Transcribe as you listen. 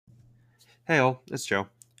Hey all, it's Joe.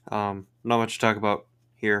 Not much to talk about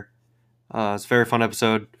here. It's a very fun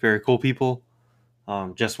episode, very cool people.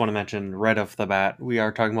 Just want to mention right off the bat, we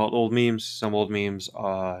are talking about old memes. Some old memes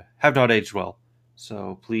have not aged well,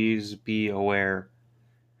 so please be aware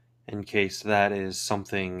in case that is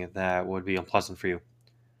something that would be unpleasant for you.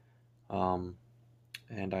 Um,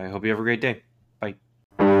 and I hope you have a great day. Bye.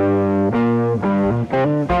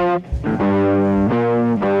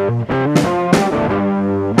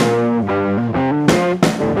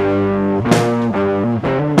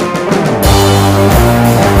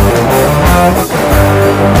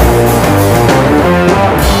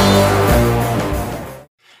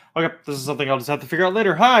 Okay, this is something I'll just have to figure out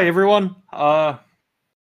later. Hi everyone.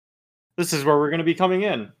 This is where we're going to be coming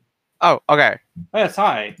in. Oh, okay. Yes,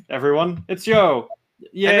 hi everyone. It's Joe.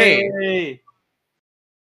 Yay!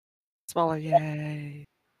 Smaller, yay.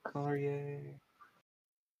 Color, yay.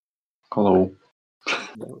 Hello.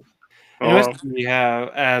 Anyways, we have,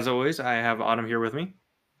 as always, I have Autumn here with me.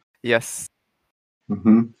 Yes.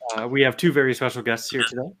 We have two very special guests here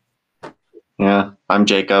today. Yeah, I'm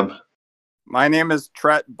Jacob. My name is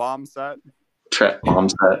Tret Bombset. Tret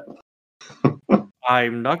Bombset.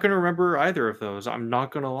 I'm not going to remember either of those. I'm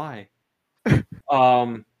not going to lie.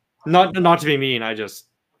 Not to be mean. I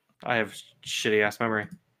have shitty ass memory.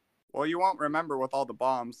 Well, you won't remember with all the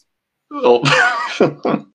bombs. Oh.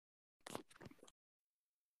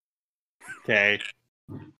 Okay.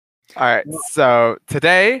 All right. So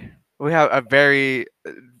today we have a very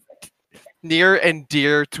near and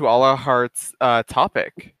dear to all our hearts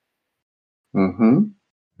topic. Mm-hmm.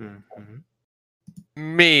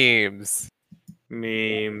 Memes.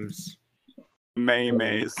 Memes.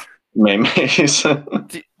 Maymays. Maymays.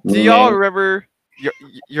 Do y'all remember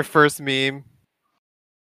your first meme?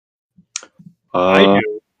 I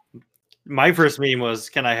do. My first meme was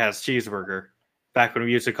 "Can I have cheeseburger?" Back when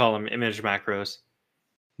we used to call them image macros.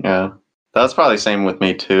 Yeah, that's probably the same with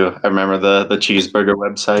me too. I remember the cheeseburger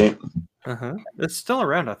website. It's still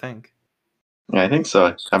around, I think. Yeah, I think so.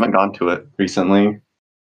 I haven't gone to it recently.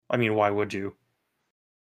 I mean, why would you?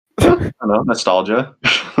 I don't know, nostalgia.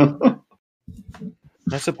 I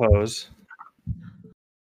suppose.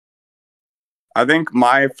 I think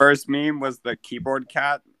my first meme was the keyboard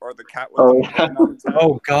cat or the cat with Oh, the pen on its head.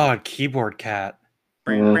 Oh God, keyboard cat.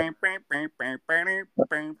 Yeah.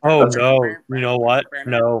 Oh no, you know what?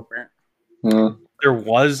 No. Yeah. There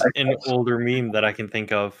was an older meme that I can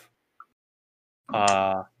think of.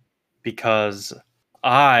 Because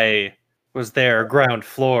I was there ground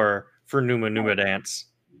floor for Numa Numa Dance.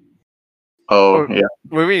 Oh, yeah.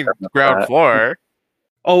 What do you mean ground floor?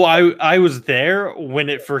 Oh, I was there when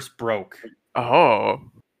it first broke. Oh.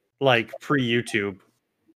 Like pre-YouTube.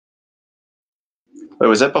 Wait,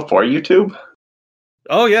 was it before YouTube?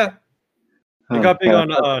 Oh yeah. It got big Yeah.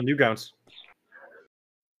 on Newgrounds.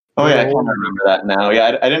 Oh yeah, I kind of remember that now.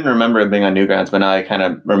 Yeah, I didn't remember it being on Newgrounds, but now I kind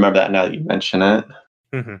of remember that now that you mention it.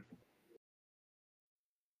 Mm-hmm.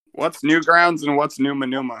 What's Newgrounds and what's Numa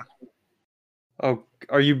Numa? Oh,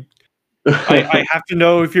 are you... I have to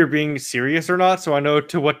know if you're being serious or not, so I know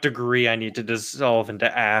to what degree I need to dissolve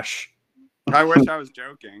into ash. I wish I was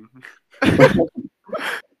joking.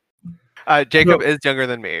 Jacob is younger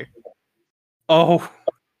than me. Oh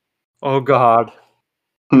God.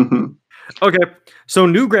 Okay, so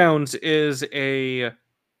Newgrounds is a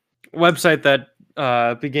website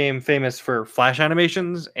that became famous for Flash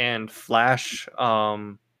animations and Flash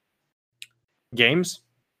games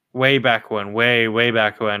way back when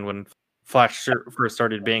Flash first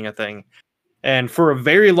started being a thing. And for a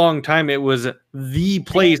very long time, it was the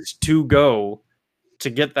place to go to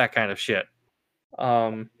get that kind of shit.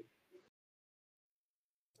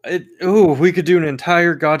 We could do an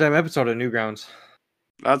entire goddamn episode of Newgrounds.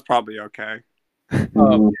 That's probably okay.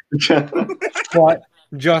 But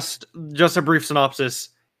just a brief synopsis.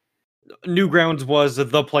 Newgrounds was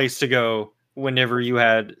the place to go whenever you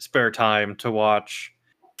had spare time to watch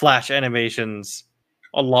Flash animations,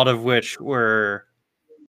 a lot of which were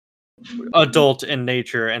adult in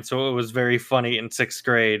nature, and so it was very funny in 6th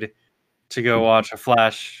grade to go watch a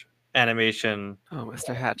Flash animation. Oh,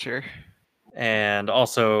 Mr. Hatcher. And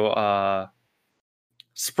also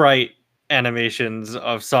sprite animations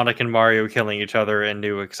of Sonic and Mario killing each other in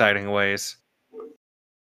new, exciting ways.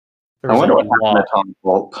 I wonder what happened to Tom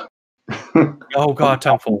Fulp. Oh God,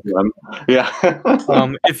 Tom Fulp. Yeah.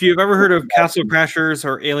 If you've ever heard of Castle Crashers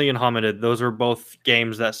or Alien Hominid, those were both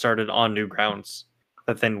games that started on Newgrounds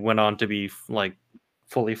that then went on to be like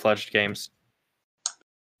fully fledged games.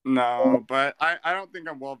 No, but I don't think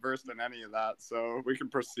I'm well versed in any of that, so we can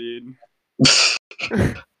proceed.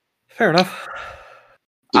 Fair enough.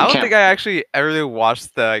 I don't think I actually ever really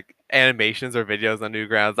watched the animations or videos on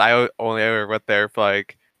Newgrounds. I only ever went there for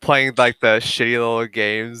like playing like the shitty little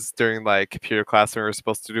games during like computer class when we were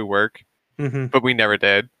supposed to do work, but we never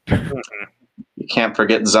did. You can't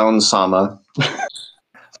forget Zone Sama.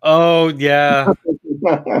 Oh yeah,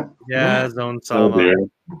 yeah, Zone Oh, Sama. dear.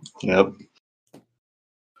 Yep.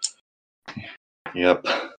 Yep.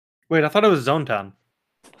 Wait, I thought it was Zone Town.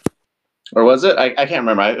 Or was it? I can't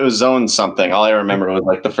remember. It was Zone something. All I remember was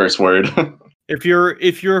like the first word. If you're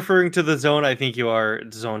referring to the zone, I think you are.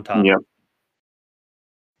 It's Zone Town. Yep.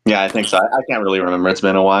 Yeah, I think so. I can't really remember. It's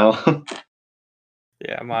been a while.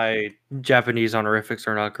 Yeah, my Japanese honorifics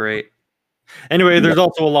are not great. Anyway, there's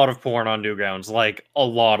also a lot of porn on Newgrounds. Like a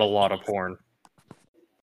lot of porn.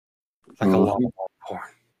 Like a lot of porn.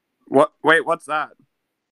 What? Wait, what's that?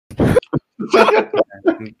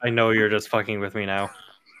 I know you're just fucking with me now.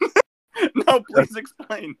 No, please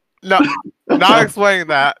explain. No, not explaining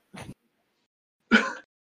that. All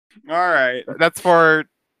right. That's for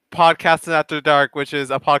Podcasting After Dark, which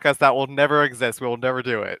is a podcast that will never exist. We will never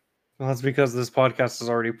do it. Well, that's because this podcast is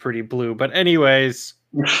already pretty blue. But anyways,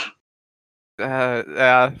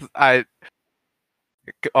 I'll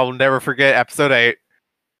never forget episode 8.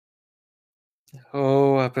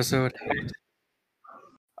 oh, episode 8.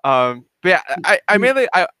 But yeah, I mainly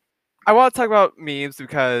I want to talk about memes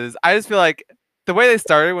because I just feel like the way they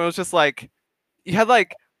started when it was just like you had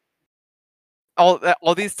like all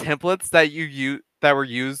these templates that that were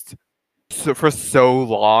used for so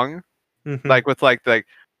long, like with like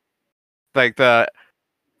the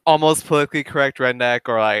almost politically correct redneck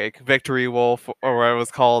or like Victory Wolf or whatever it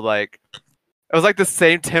was called. Like it was like the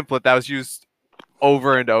same template that was used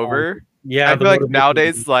over and over. Yeah, I feel like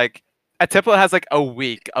nowadays like a template has like a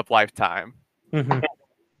week of lifetime. Mhm.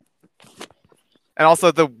 And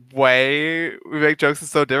also the way we make jokes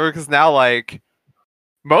is so different because now like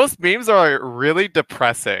most memes are really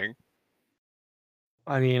depressing.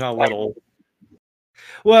 I mean, a little.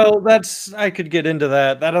 Well, I could get into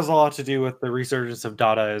that. That has a lot to do with the resurgence of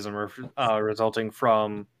Dadaism, resulting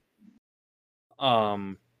from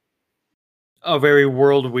a very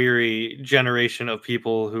world-weary generation of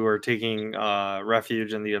people who are taking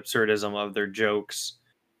refuge in the absurdism of their jokes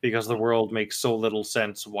because the world makes so little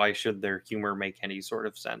sense. Why should their humor make any sort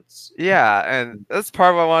of sense? Yeah, and that's part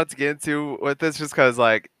of what I wanted to get into with this, just because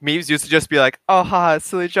like memes used to just be like, "Oh, haha,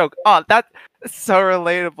 silly joke. Oh, that's so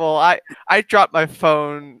relatable. I dropped my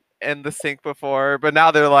phone in the sink before," but now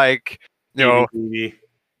they're like, "Yo,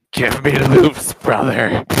 give me the loops,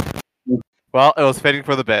 brother." Well, it was fitting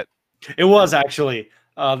for the bit. It was actually.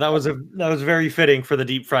 That was very fitting for the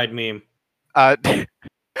deep fried meme.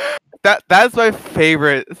 That's my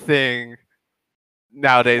favorite thing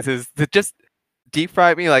nowadays is to just deep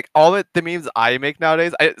fry me. Like all the memes I make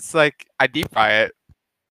nowadays, it's like I deep fry it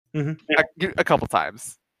a couple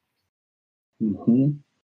times. Mm-hmm.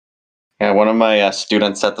 Yeah, one of my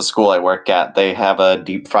students at the school I work at, they have a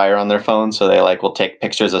deep fryer on their phone, so they like will take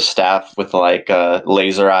pictures of staff with like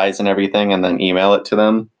laser eyes and everything, and then email it to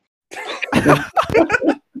them.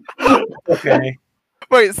 Okay.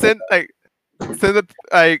 Wait, send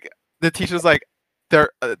the teachers like their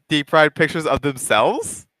deep fried pictures of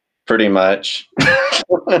themselves. Pretty much.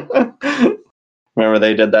 Remember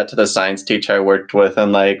they did that to the science teacher I worked with,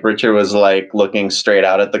 and like Richard was like looking straight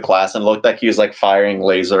out at the class and looked like he was like firing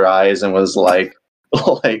laser eyes and was like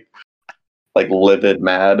like livid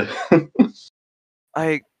mad.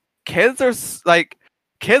 Like kids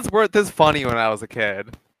weren't this funny when I was a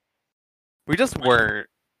kid. We just weren't.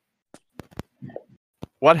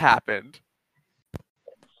 What happened?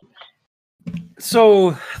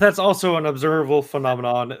 So that's also an observable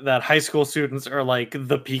phenomenon that high school students are like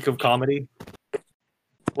the peak of comedy.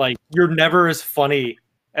 Like you're never as funny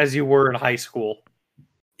as you were in high school.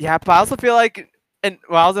 Yeah, but I also feel like, and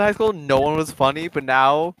when I was in high school, no one was funny. But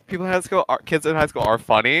now people in high school, kids in high school, are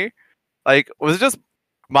funny. Like, was it just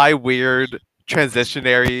my weird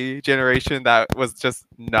transitionary generation that was just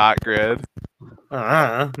not good?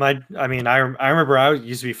 I remember I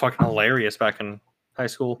used to be fucking hilarious back in high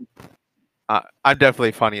school. I'm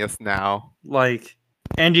definitely funniest now. Like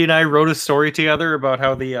Angie and I wrote a story together about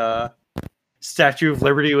how the Statue of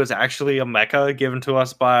Liberty was actually a mecha given to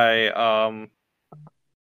us by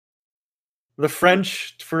the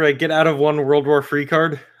French for a get out of one World War free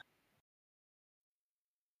card.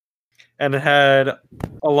 And it had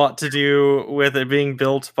a lot to do with it being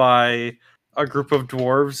built by a group of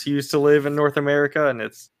dwarves who used to live in North America, and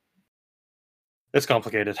it's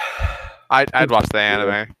complicated. I'd watch the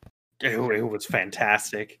anime. It was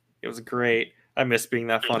fantastic. It was great. I miss being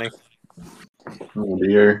that funny. Oh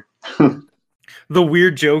dear. The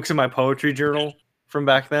weird jokes in my poetry journal from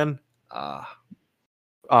back then.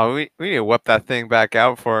 Oh, we need to whip that thing back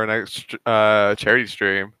out for our next charity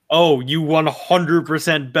stream. Oh, you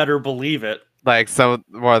 100% better believe it. Like some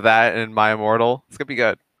more of that in My Immortal. It's gonna be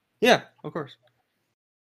good. Yeah, of course.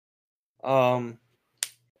 I'll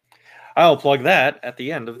plug that at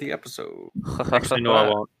the end of the episode. Actually, no, I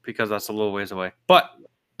won't, because that's a little ways away. But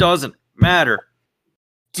doesn't matter.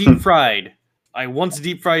 Deep fried. I once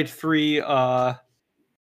deep fried 3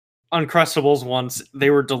 Uncrustables once.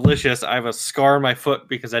 They were delicious. I have a scar on my foot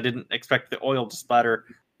because I didn't expect the oil to splatter.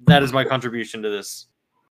 That is my contribution to this.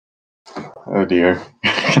 Oh dear.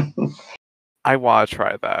 I want to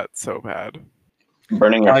try that so bad.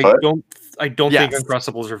 Burning your foot? I don't think Yes.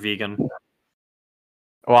 Uncrustables are vegan.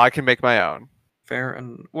 Well, I can make my own. Fair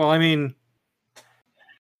and well, I mean,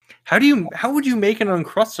 how would you make an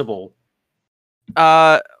Uncrustable?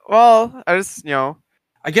 Well, I just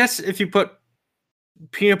I guess if you put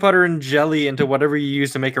peanut butter and jelly into whatever you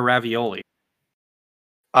use to make a ravioli.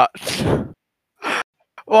 well,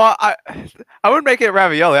 I wouldn't make it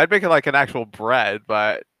ravioli. I'd make it like an actual bread,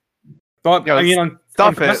 but But I mean,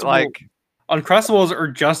 stuff it like Uncrustables are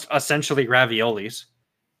just essentially raviolis.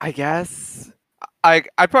 I guess I'd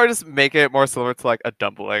probably just make it more similar to like a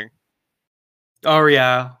dumpling. Oh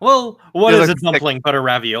yeah. Well, what It's is like a dumpling but a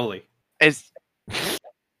ravioli? It's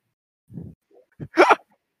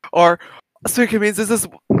or speaking of means, there's this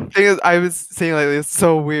thing I was seeing lately. It's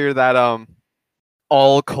so weird that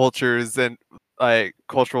all cultures and like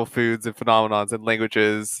cultural foods and phenomenons and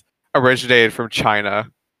languages originated from China.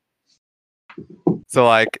 So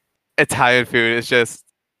like Italian food is just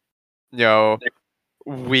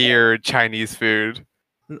weird Chinese food.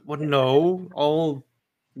 Well, no, all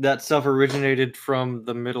that stuff originated from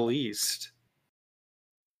the Middle East.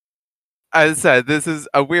 As I said, this is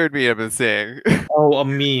a weird meme I've been seeing. Oh, a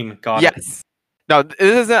meme. Got it. Yes. No, this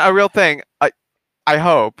isn't a real thing. I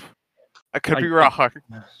hope. I could be wrong.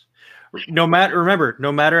 No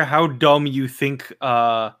matter how dumb you think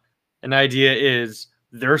an idea is,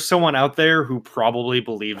 there's someone out there who probably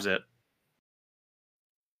believes it.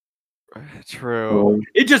 True.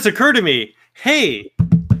 It just occurred to me. Hey,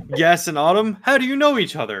 Yes and Autumn, how do you know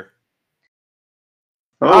each other?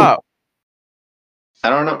 Oh, I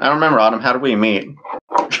don't know. I don't remember, Autumn. How did we meet?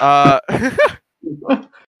 Yeah, what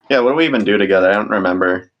do we even do together? I don't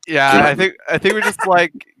remember. Yeah, I think we just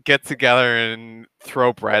like get together and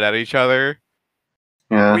throw bread at each other.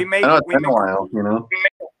 Yeah, We make- I know it's we been make- a while, you know.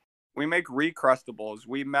 We make recrustables.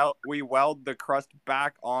 We weld the crust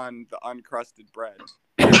back on the uncrusted bread.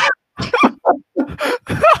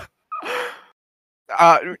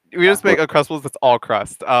 We just make Uncrustables that's all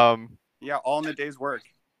crust. Yeah, all in a day's work.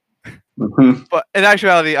 Mhm. But in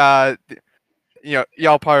actuality, y'all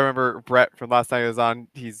probably remember Brett from last time he was on.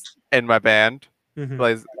 He's in my band,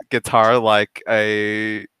 plays guitar like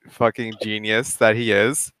a fucking genius that he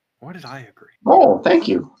is. Why did I agree? Oh, thank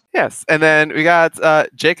you. Yes, and then we got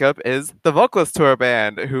Jacob is the vocalist to our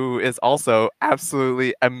band, who is also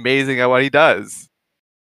absolutely amazing at what he does.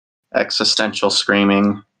 Existential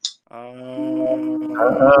screaming.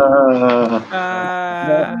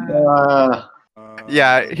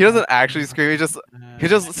 Yeah, he doesn't actually scream. He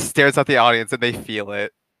just stares at the audience and they feel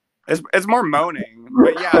it. It's more moaning,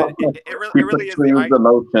 but yeah, it really is. Screams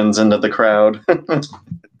emotions into the crowd.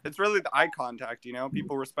 It's really the eye contact.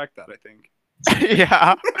 People respect that. I think.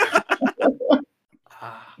 Yeah,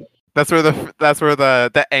 that's where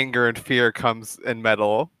the anger and fear comes in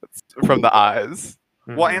metal. It's from the eyes.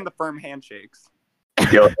 Well, and the firm handshakes.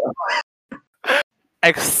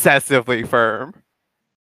 Excessively firm.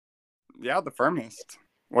 Yeah, the firmest.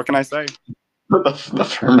 What can I say? the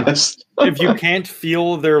firmest. If you can't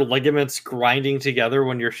feel their ligaments grinding together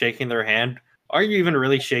when you're shaking their hand, are you even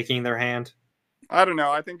really shaking their hand? I don't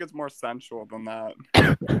know. I think it's more sensual than that.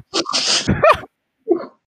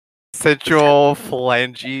 Sensual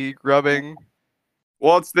phalange rubbing.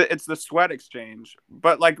 Well, it's the sweat exchange,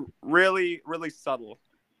 but like really, really subtle.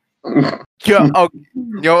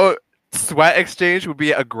 Sweat Exchange would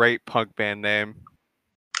be a great punk band name.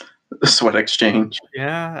 The sweat exchange.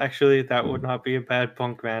 Yeah, actually, that would not be a bad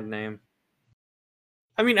punk band name.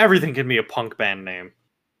 I mean, everything can be a punk band name.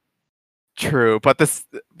 True, but the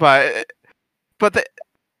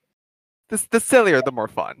sillier, the more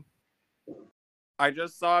fun. I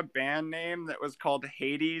just saw a band name that was called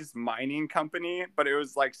Hades Mining Company, but it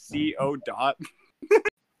was like CO dot.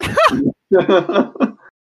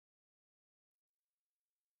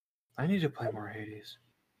 I need to play more Hades.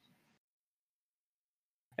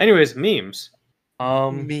 Anyways, memes.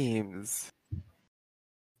 Memes.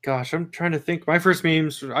 Gosh, I'm trying to think. My first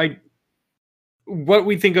memes, what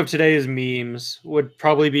we think of today as memes would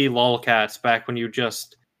probably be lolcats back when you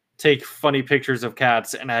just take funny pictures of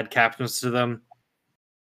cats and add captions to them.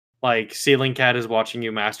 Like ceiling cat is watching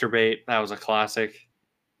you masturbate. That was a classic.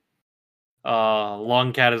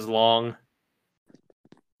 Long cat is long.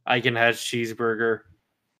 Icon has cheeseburger.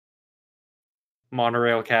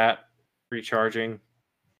 Monorail cat recharging.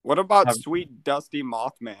 What about Um, Sweet Dusty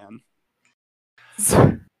Mothman?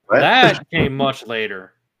 What? That came much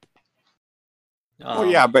later. Oh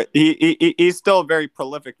yeah, but he's still a very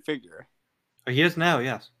prolific figure. He is now,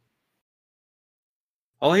 yes.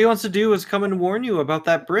 All he wants to do is come and warn you about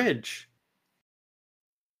that bridge.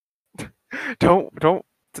 Don't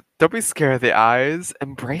be scared of the eyes.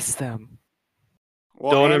 Embrace them.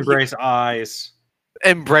 Well, Don't and embrace eyes.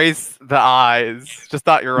 Embrace the eyes, just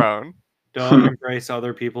not your own. Don't embrace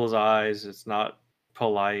other people's eyes. It's not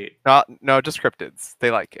polite. No, just cryptids. They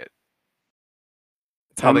like it.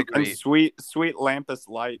 It's how they and greet. sweet Lampus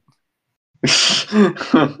Light.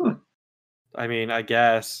 I mean, I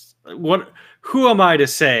guess. Who am I to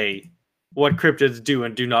say what cryptids do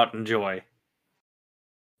and do not enjoy?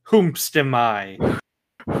 Whomst am I?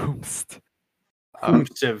 Whomst.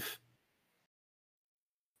 Whomstiv.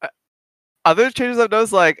 Other changes I've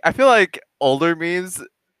noticed, like I feel like older memes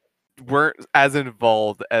weren't as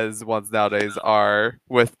involved as ones nowadays are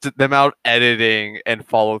with the amount of editing and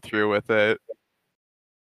follow through with it.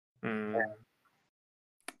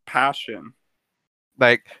 Passion.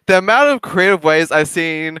 Like the amount of creative ways I've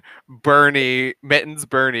seen Mittens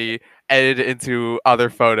Bernie edited into other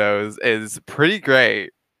photos is pretty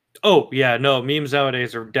great. Oh, yeah, no, memes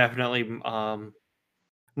nowadays are definitely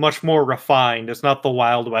much more refined. It's not the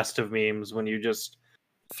Wild West of memes when you just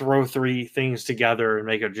throw three things together and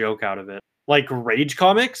make a joke out of it. Like Rage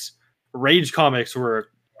Comics? Rage Comics are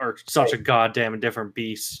such a goddamn different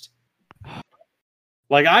beast.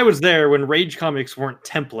 Like, I was there when Rage Comics weren't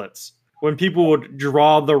templates. When people would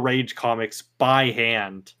draw the Rage Comics by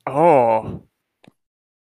hand. Oh.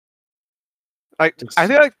 Like I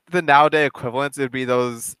think like the nowadays equivalents would be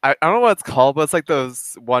those I don't know what it's called, but it's like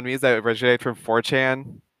those one memes that originate from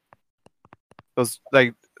 4chan. Those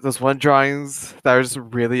one drawings that are just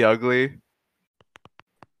really ugly.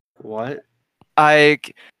 What?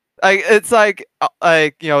 Like it's like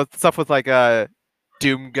you know stuff with like a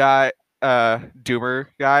Doomer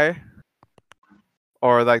guy,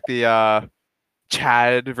 or like the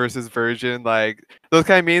Chad versus Virgin, like those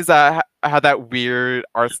kind of memes that had that weird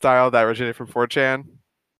art style that originated from 4chan.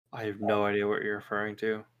 I have no idea what you're referring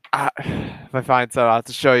to. If I find some, I'll have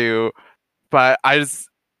to show you. But it's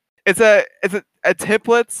a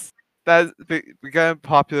templates that become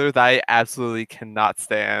popular that I absolutely cannot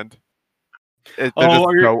stand. They're just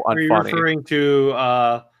Are you unfunny. referring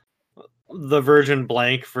to the Virgin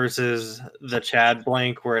blank versus the Chad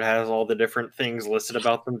blank, where it has all the different things listed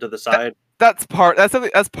about them to the side? That's part of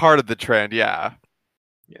the trend, yeah.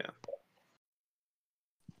 Yeah.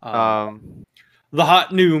 The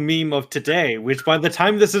hot new meme of today, which by the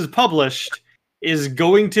time this is published is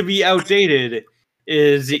going to be outdated,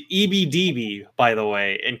 is EBDB, by the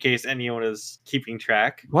way, in case anyone is keeping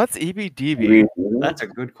track. What's EBDB? That's a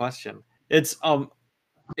good question. It's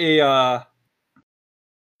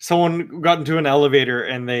someone got into an elevator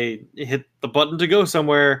and they hit the button to go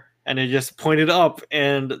somewhere and it just pointed up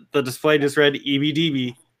and the display just read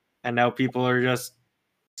EBDB, and now people are just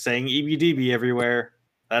saying EBDB everywhere.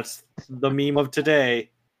 That's the meme of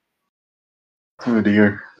today. Oh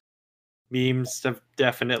dear. Memes have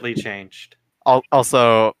definitely changed.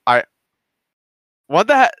 Also, one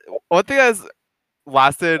thing that's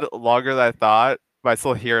lasted longer than I thought, but I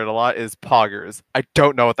still hear it a lot, is poggers. I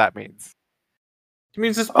don't know what that means. It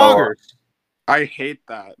means it's poggers. I hate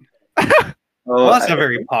that. Well, that's not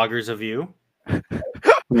very poggers of you.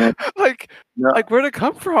 Yeah. Like where'd it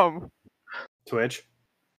come from? Twitch.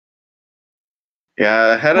 Yeah,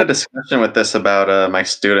 I had a discussion with this about my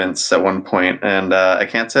students at one point, and I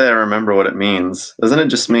can't say I remember what it means. Doesn't it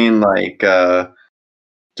just mean like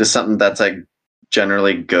just something that's like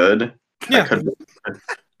generally good? Yeah,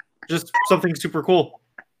 just something super cool.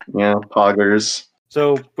 Yeah, poggers.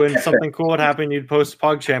 So when something cool would happen, you'd post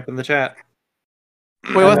PogChamp in the chat.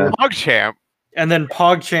 Wait, what's PogChamp? And then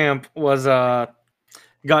PogChamp was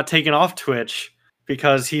got taken off Twitch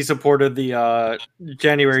because he supported the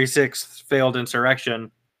January 6th failed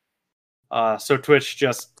insurrection. So Twitch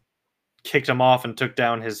just kicked him off and took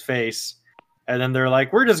down his face. And then they're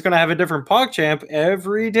like, we're just going to have a different PogChamp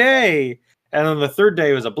every day. And then the third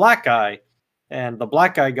day was a black guy. And the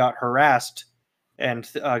black guy got harassed and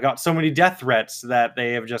got so many death threats that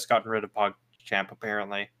they have just gotten rid of PogChamp,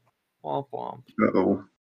 apparently. Womp womp. Uh-oh.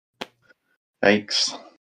 Yikes.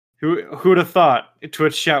 Who'd have thought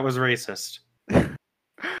Twitch chat was racist?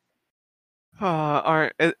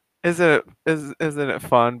 Alright. Isn't it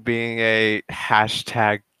fun being a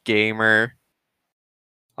hashtag gamer?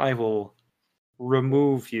 I will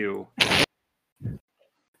remove you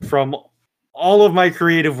from all of my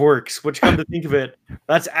creative works, which, come to think of it,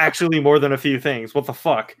 that's actually more than a few things. What the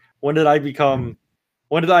fuck? When did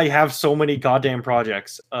I have so many goddamn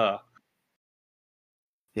projects?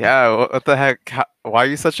 Yeah, what the heck? Why are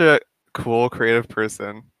you such a cool creative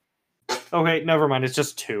person? Okay, never mind. It's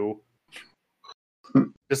just two.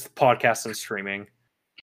 Just podcast and streaming.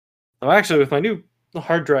 So actually, with my new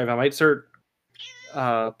hard drive, I might start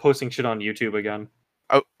posting shit on YouTube again.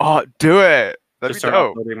 Oh, do it. That'd Just be start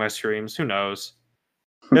dope. uploading my streams. Who knows?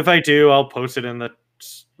 If I do, I'll post it in the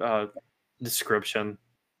description.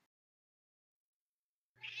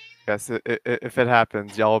 Yes, if it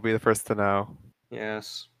happens, y'all will be the first to know.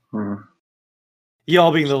 Yes. Hmm.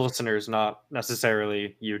 Y'all being the listeners, not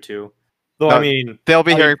necessarily you two. Though, No, I mean, They'll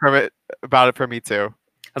be I- hearing about it from me too.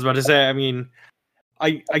 I was about to say, I mean,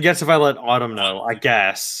 I guess if I let Autumn know, I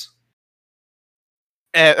guess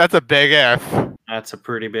That's a big if. that's a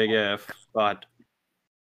pretty big if. But,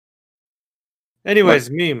 anyways,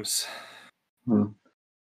 memes. Hmm.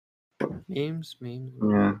 Memes.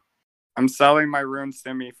 Yeah. I'm selling my Rune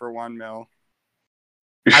Simi for 1 mil.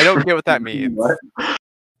 I don't get what that means. What?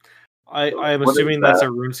 I'm What is assuming that's that?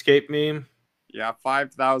 a RuneScape meme. Yeah,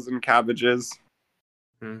 5,000 cabbages.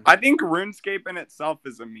 Hmm. I think RuneScape in itself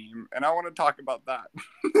is a meme, and I want to talk about that.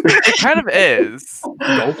 It kind of is.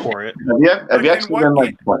 Go for it. Have you In actually what been like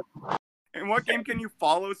game- what? In what game can you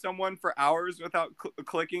follow someone for hours without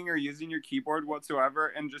clicking or using your keyboard whatsoever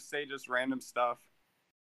and just say random stuff?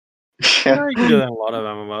 Yeah, you can do that in a lot of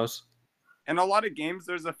MMOs. In a lot of games,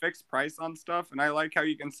 there's a fixed price on stuff, and I like how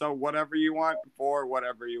you can sell whatever you want for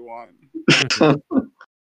whatever you want.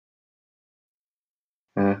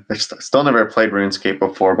 Yeah, I've still never played RuneScape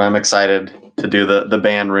before, but I'm excited to do the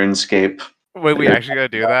ban RuneScape. Wait, we actually gotta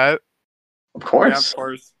do that? Of Yeah, course. of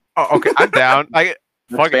course. Oh, okay, I'm down. Let's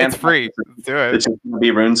Fuck it, ban it's free. Let's do it. It's just gonna be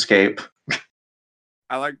RuneScape.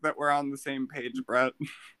 I like that we're on the same page, Brett.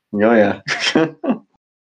 Oh yeah.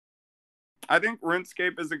 I think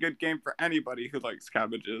RuneScape is a good game for anybody who likes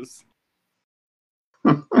cabbages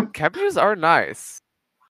Cabbages are nice.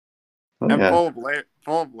 and yeah. full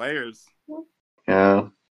of layers. Yeah.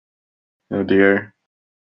 Oh dear.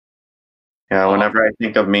 Yeah. Whenever I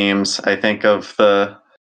think of memes, I think of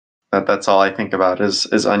that's all I think about is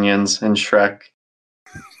onions and Shrek.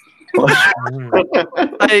 Like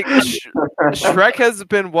Shrek has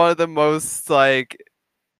been one of the most like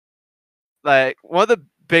one of the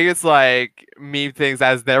biggest like meme things that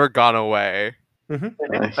has never gone away.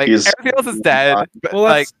 Like He's everything else is dead. But Well,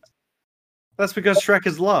 like that's because Shrek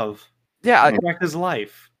is love. yeah, like, Shrek is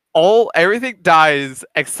life. everything dies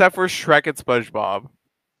except for Shrek and SpongeBob.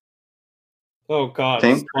 Oh god,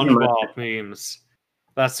 Think- SpongeBob memes.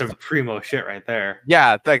 That's some primo shit right there.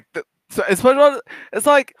 Yeah, like so SpongeBob. It's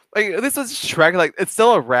like this is Shrek. Like it's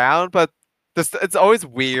still around, but it's always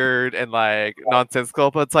weird and like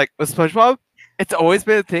nonsensical. But it's like with SpongeBob, it's always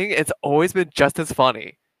been a thing. It's always been just as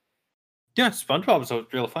funny. Yeah, SpongeBob is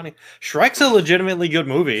real funny. Shrek's a legitimately good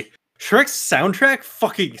movie. Shrek's soundtrack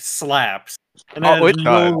fucking slaps. And Oh, it has it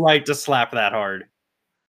does. no right to slap that hard.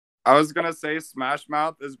 I was gonna say Smash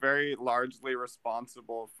Mouth is very largely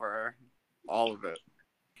responsible for all of it.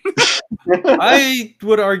 I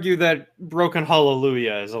would argue that Broken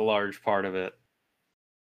Hallelujah is a large part of it.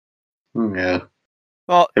 Yeah.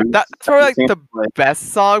 Well, Have you- that's probably like seen, the best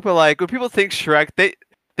song. But like when people think Shrek, they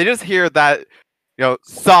just hear that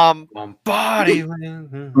some. Body.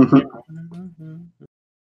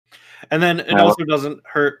 And then it Well- also doesn't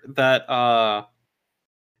hurt that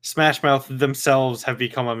Smash Mouth themselves have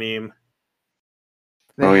become a meme.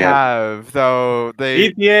 They Oh, yeah. have though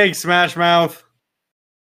Eat the egg, Smash Mouth.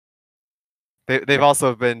 they've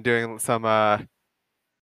also been doing some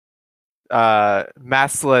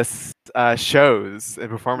maskless shows and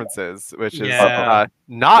performances, which is Yeah.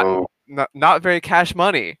 not, Oh, not very cash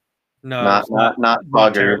money. No, Not- it's not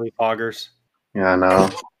Pogger. terribly poggers. yeah, no.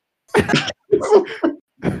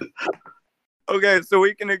 Okay, so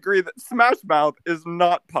we can agree that Smash Mouth is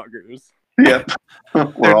not Puggers. Yep. They're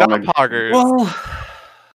We're all not in poggers. Well,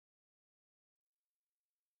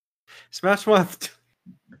 Smash Mouth.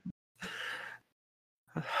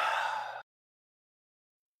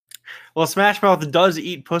 Well, Smash Mouth does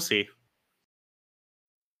eat pussy.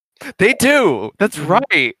 They do. That's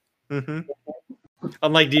right. Mm-hmm.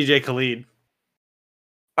 Unlike DJ Khalid.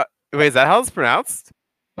 Wait, is that how it's pronounced?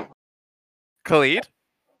 Khalid?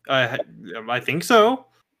 I think so.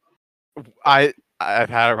 I've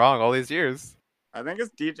had it wrong all these years. I think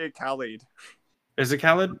it's DJ Khaled. Is it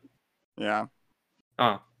Khalid? Yeah.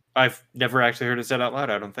 Oh, I've never actually heard it said out loud.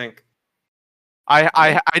 I don't think.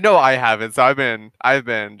 I know I haven't, so I've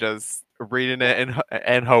been just reading it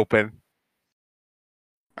and hoping.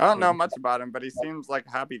 I don't know much about him, but he seems like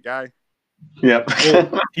a happy guy. Yep.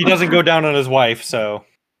 He doesn't go down on his wife, so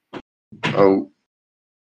Oh.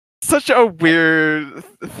 Such a weird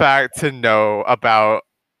fact to know about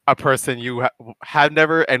a person you have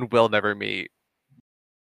never and will never meet,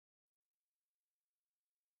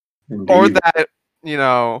 or Indeed. that you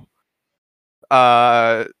know,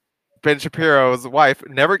 Ben Shapiro's wife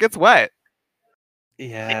never gets wet.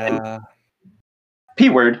 yeah. P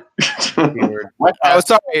word. Weird. Oh,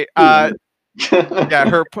 sorry. Yeah,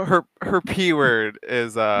 her P word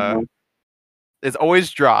is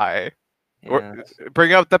always dry. Yeah.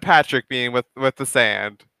 Bring up the Patrick being with the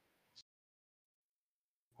sand.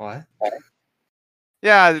 What?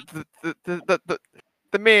 Yeah, the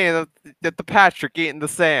man, the Patrick eating the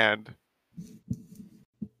sand.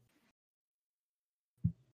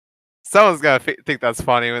 Someone's gonna think that's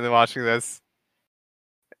funny when they're watching this.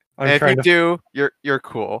 I'm And if you trying to. do, you're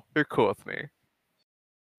cool. You're cool with me.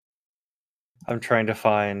 I'm trying to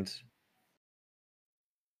find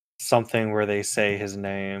something where they say his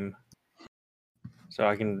name, so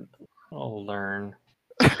I'll learn.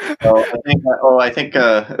 I think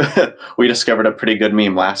we discovered a pretty good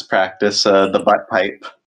meme last practice. The butt pipe.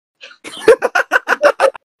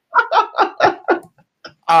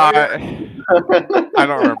 I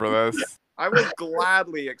don't remember this. I will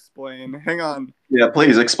gladly explain. Hang on. Yeah,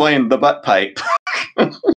 please explain the butt pipe.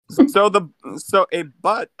 So a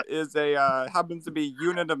butt is a happens to be a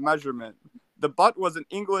unit of measurement. The butt was an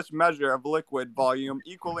English measure of liquid volume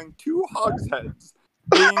equaling 2 hogsheads,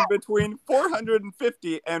 being between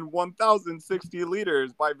 450 and 1,060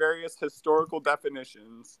 liters by various historical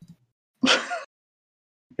definitions.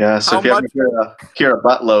 Yeah, so How if you ever much- hear a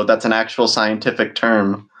butt load, that's an actual scientific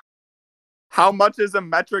term. How much is a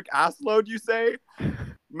metric ass load, you say?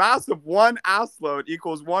 Mass of one ass load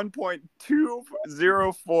equals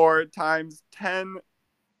 1.204 times 10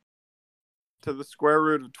 to the square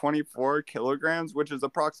root of 24 kilograms, which is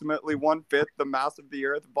approximately 1/5 the mass of the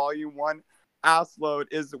Earth. Volume 1 ass load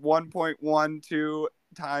is 1.12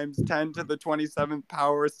 times 10 to the 27th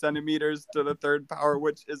power centimeters to the third power,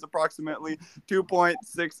 which is approximately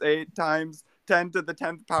 2.68 times 10 to the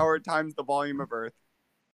 10th power times the volume of Earth.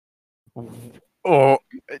 Oh,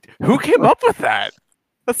 who came up with that?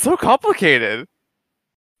 That's so complicated.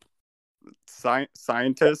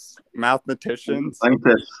 Scientists, mathematicians,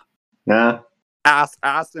 Scientists. Yeah. ass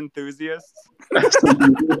enthusiasts.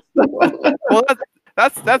 Well,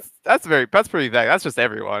 that's pretty vague. That's just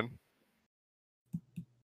everyone.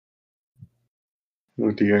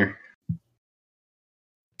 Oh dear.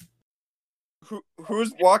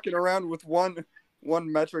 Who's walking around with one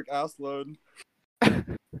metric ass load?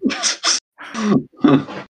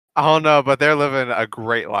 I don't know, but they're living a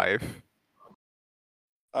great life.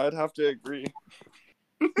 I'd have to agree.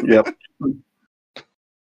 Yep.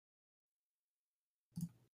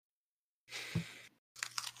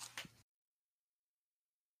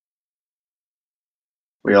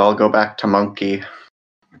 We all go back to monkey.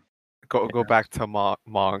 Go back to Monk.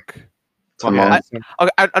 To Okay, monk. Okay,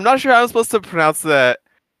 I'm not sure how I'm supposed to pronounce the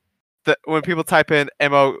when people type in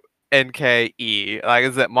MONKE. Like,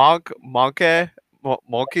 is it Monk, Monkey,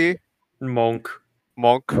 Monkey, Monk.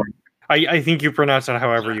 Monk? I think you pronounce it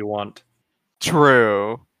however you want.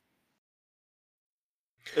 True.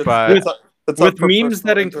 It's, But- it's up With for memes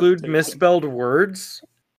that personal include interpretation. misspelled words,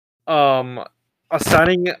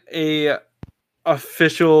 assigning a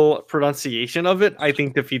official pronunciation of it, I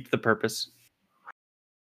think defeats the purpose.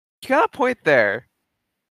 You got a point there.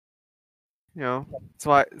 You know, it's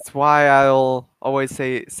why I'll always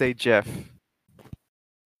say GIF.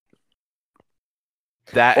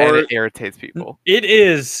 That and Or- it irritates people. It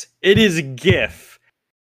is GIF.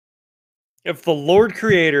 If the Lord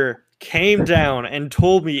Creator came down and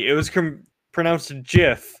told me it was pronounced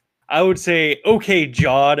GIF, I would say, "Okay,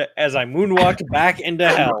 Jod," as I moonwalked back into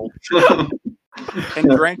hell. and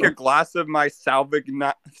drank a glass of my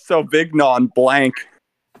Sauvignon blank.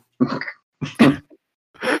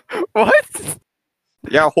 What?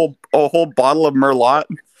 Yeah, a whole bottle of Merlot.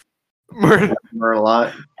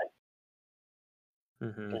 Merlot.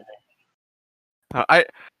 Mm-hmm.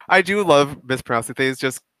 I do love mispronouncing things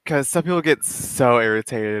just because some people get so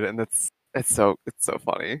irritated, and it's so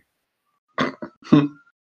funny.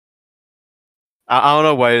 I don't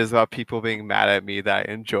know what it is about people being mad at me that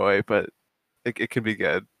I enjoy, but it can be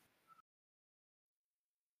good.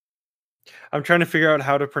 I'm trying to figure out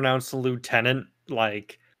how to pronounce lieutenant,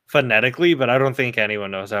 like phonetically, but I don't think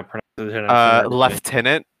anyone knows how to pronounce lieutenant. phonetically.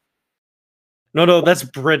 Lieutenant. No, that's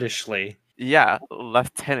Britishly. Yeah,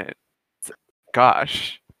 lieutenant.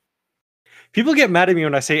 Gosh. People get mad at me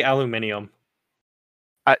when I say aluminium.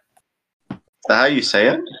 Is that how you say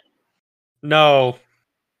it? No.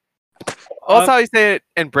 Well, that's how you say it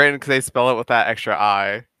in Britain because they spell it with that extra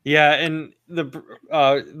I. Yeah, and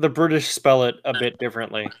the British spell it a bit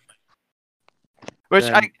differently Which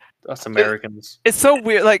than us Americans. it's so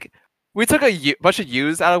weird. Like, we took a bunch of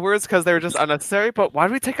U's out of words because they were just unnecessary, but why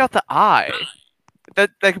did we take out the I?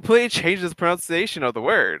 That completely changes the pronunciation of the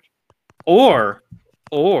word. Or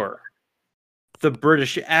the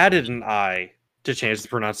British added an I to change the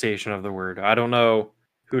pronunciation of the word. I don't know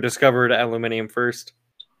who discovered aluminium first.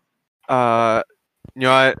 You know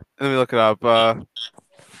what? Let me look it up.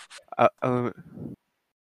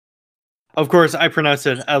 Of course, I pronounce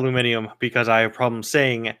it aluminium because I have problems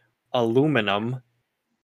saying aluminum.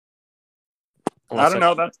 I don't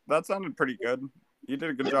know. That sounded pretty good. You did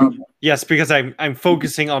a good job. Yes, because I'm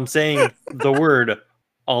focusing on saying the word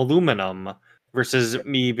aluminum versus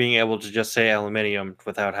me being able to just say aluminium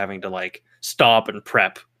without having to like stop and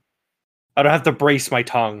prep. I don't have to brace my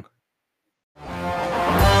tongue.